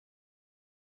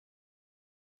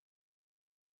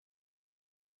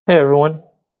Hey everyone.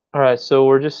 All right, so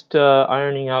we're just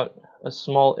ironing out a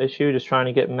small issue, just trying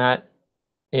to get Matt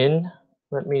in.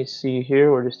 Let me see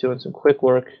here. We're just doing some quick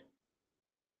work.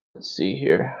 Let's see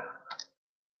here.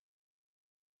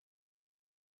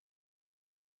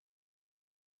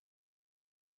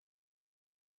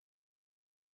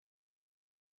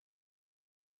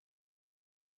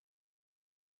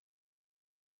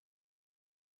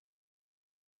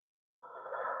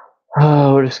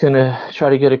 We're just gonna try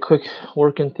to get a quick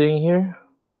working thing here.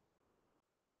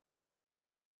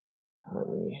 Let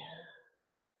me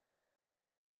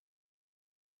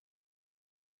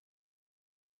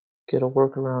get a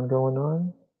workaround going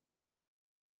on.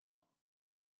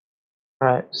 All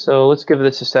right, so let's give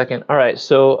this a second. All right,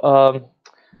 so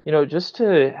just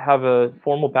to have a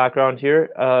formal background here,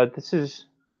 this is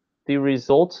the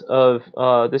result of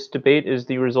this debate is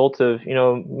the result of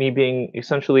me being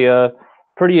essentially a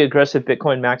pretty aggressive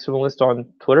Bitcoin maximalist on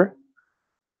Twitter.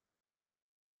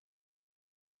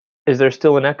 Is there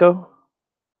still an echo?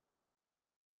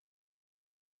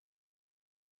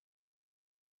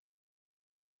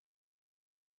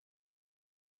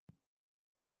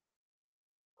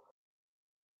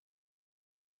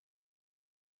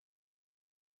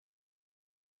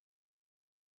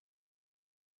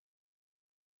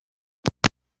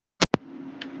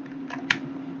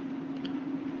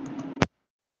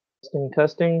 Testing,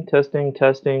 testing, testing,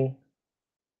 testing.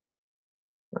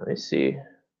 Let me see.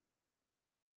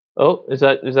 Oh, is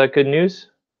that good news?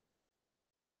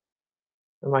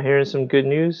 Am I hearing some good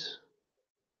news?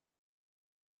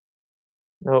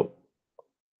 Nope.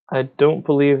 I don't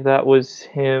believe that was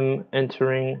him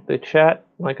entering the chat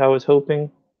like I was hoping.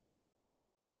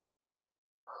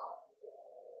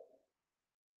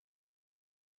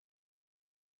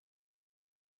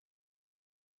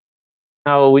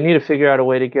 Now we need to figure out a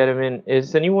way to get him in.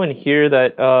 Is anyone here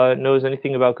that knows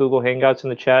anything about Google Hangouts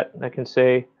in the chat that can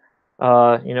say,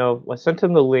 I sent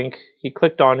him the link. He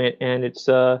clicked on it, and it's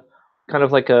kind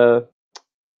of like a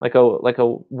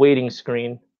waiting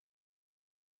screen,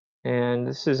 and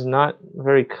this is not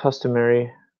very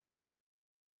customary.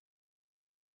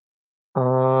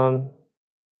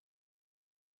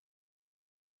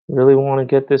 Really want to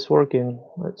get this working.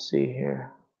 Let's see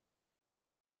here.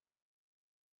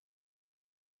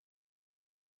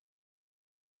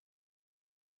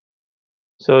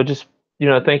 So just,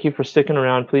 thank you for sticking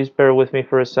around. Please bear with me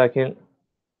for a second.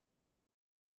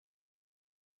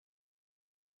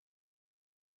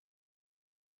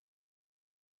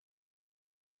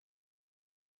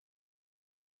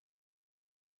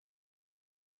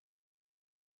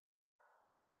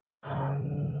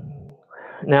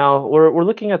 Now we're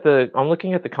looking at I'm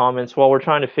looking at the comments while we're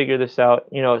trying to figure this out.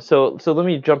 So let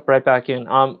me jump right back in.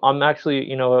 I'm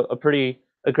actually a pretty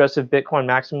aggressive Bitcoin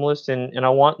maximalist, and I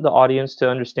want the audience to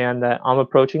understand that I'm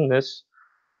approaching this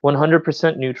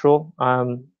 100% neutral.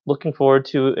 I'm looking forward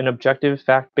to an objective,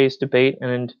 fact-based debate,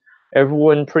 and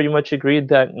everyone pretty much agreed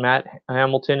that Matt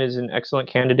Hamilton is an excellent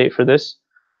candidate for this.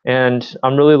 And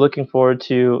I'm really looking forward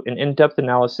to an in-depth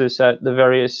analysis at the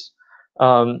various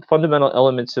fundamental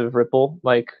elements of Ripple,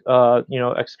 like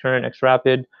Xcurrent,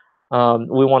 Xrapid.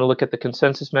 We want to look at the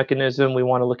consensus mechanism. We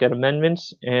want to look at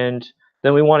amendments, and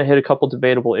then we want to hit a couple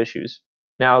debatable issues.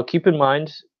 Now, keep in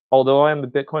mind, although I am a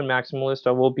Bitcoin maximalist,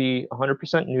 I will be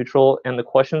 100% neutral, and the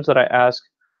questions that I ask,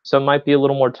 some might be a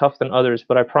little more tough than others,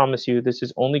 but I promise you, this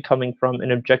is only coming from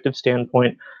an objective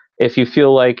standpoint. If you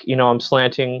feel like I'm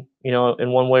slanting,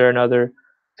 in one way or another,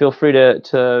 feel free to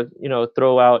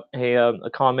throw out a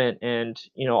comment, and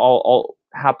I'll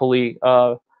happily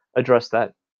address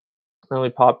that. Let me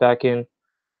pop back in.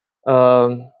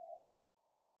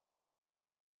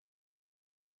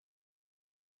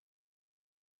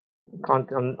 I'm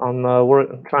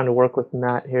I'm trying to work with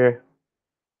Matt here.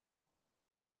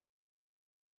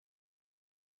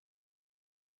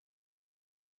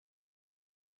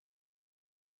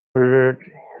 For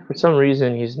some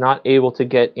reason, he's not able to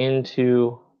get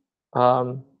into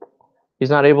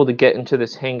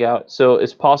this hangout. So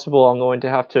it's possible I'm going to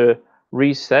have to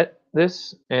reset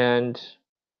this, and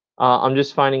I'm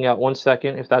just finding out 1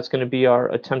 second if that's going to be our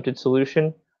attempted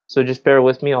solution. So just bear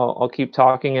with me. I'll keep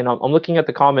talking, and I'm looking at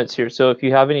the comments here. So if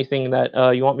you have anything that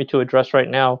you want me to address right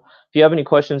now, if you have any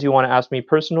questions you want to ask me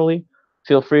personally,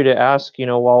 feel free to ask.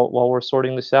 While we're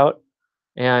sorting this out,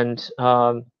 and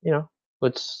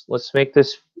let's make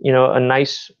this a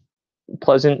nice,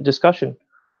 pleasant discussion.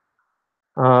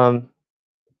 And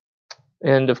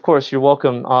of course, you're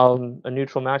welcome. A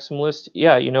neutral maximalist.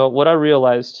 Yeah, what I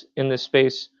realized in this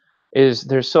space is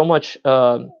there's so much,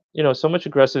 so much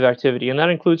aggressive activity, and that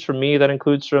includes from me. That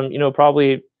includes from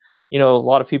probably a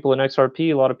lot of people in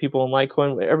XRP, a lot of people in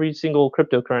Litecoin, every single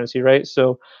cryptocurrency, right?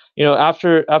 So,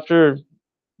 after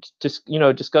just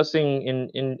discussing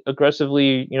in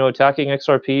aggressively attacking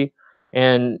XRP,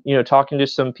 and talking to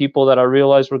some people that I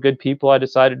realized were good people, I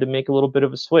decided to make a little bit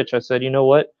of a switch. I said, you know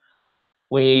what,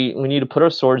 we need to put our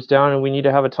swords down and we need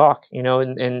to have a talk,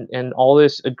 and all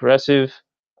this aggressive,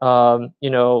 calling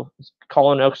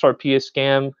XRP a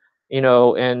scam,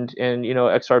 and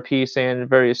XRP saying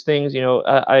various things.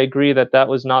 I agree that that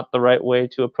was not the right way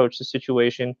to approach the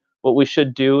situation. What we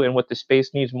should do, and what the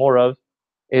space needs more of,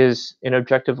 is an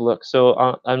objective look.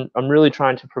 So I'm really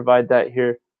trying to provide that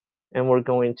here, and we're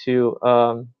going to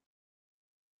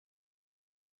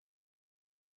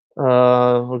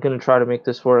try to make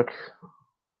this work.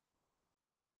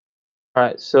 All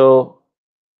right, so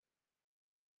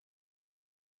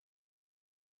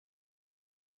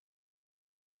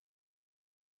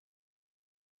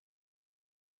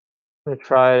I'm going to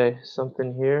try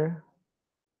something here.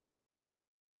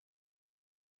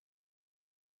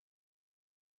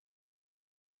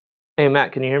 Hey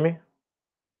Matt, can you hear me?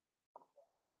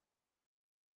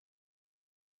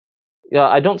 Yeah,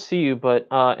 I don't see you, but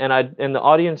and the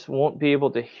audience won't be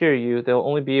able to hear you. They'll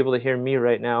only be able to hear me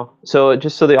right now. So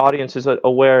just so the audience is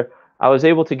aware, I was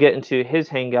able to get into his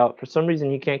Hangout. For some reason,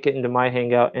 he can't get into my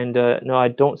Hangout, and no, I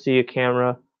don't see a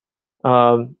camera.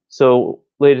 So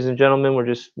ladies and gentlemen, we're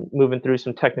just moving through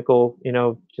some technical,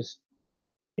 just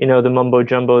the mumbo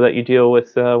jumbo that you deal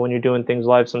with when you're doing things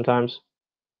live sometimes.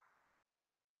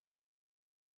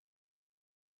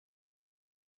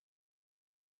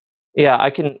 Yeah, I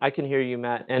can hear you,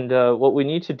 Matt. And what we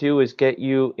need to do is get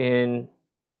you in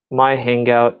my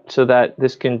Hangout so that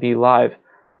this can be live.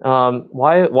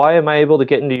 Why am I able to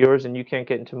get into yours and you can't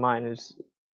get into mine? Is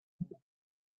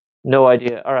no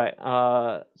idea. All right.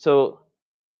 All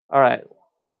right.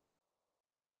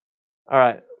 All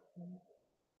right.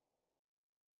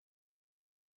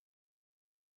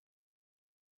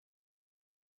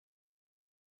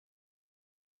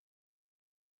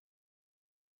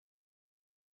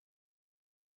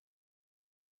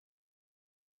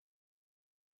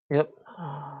 Yep.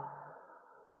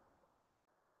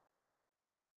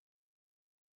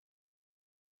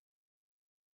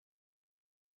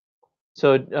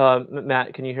 So,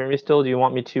 Matt, can you hear me still? Do you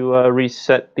want me to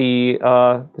reset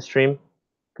the stream?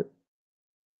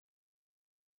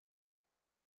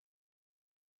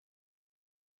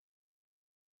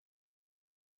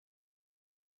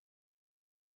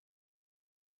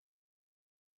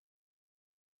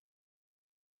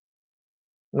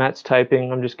 Matt's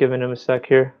typing. I'm just giving him a sec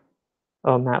here.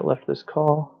 Oh, Matt left this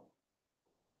call.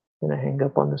 I'm gonna hang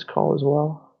up on this call as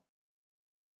well.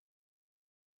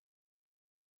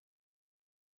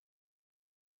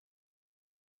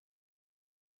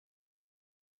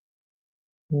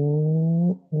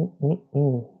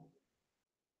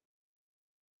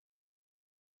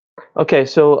 Okay,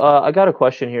 so I got a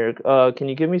question here. Can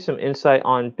you give me some insight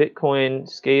on Bitcoin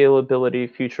scalability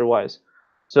future-wise?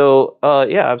 So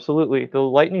yeah, absolutely. The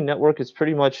Lightning Network is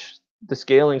pretty much the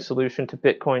scaling solution to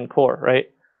Bitcoin Core,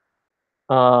 right?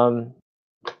 Um,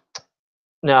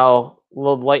 Now,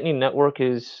 well, the Lightning Network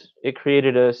it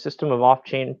created a system of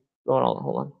off-chain.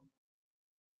 Hold on.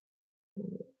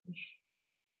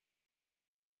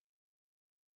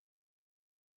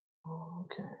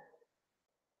 Okay.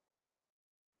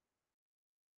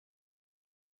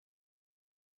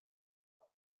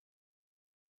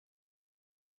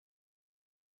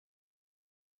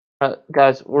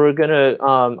 Guys,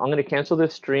 I'm gonna cancel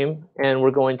this stream and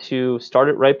we're going to start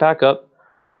it right back up.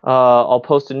 I'll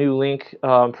post a new link.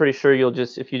 I'm pretty sure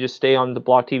if you just stay on the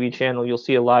Block TV channel, you'll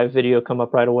see a live video come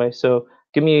up right away. So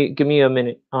give me a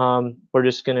minute. We're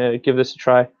just gonna give this a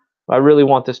try. I really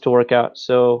want this to work out.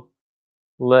 So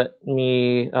let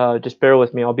me just bear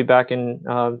with me. I'll be back in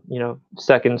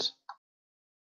seconds.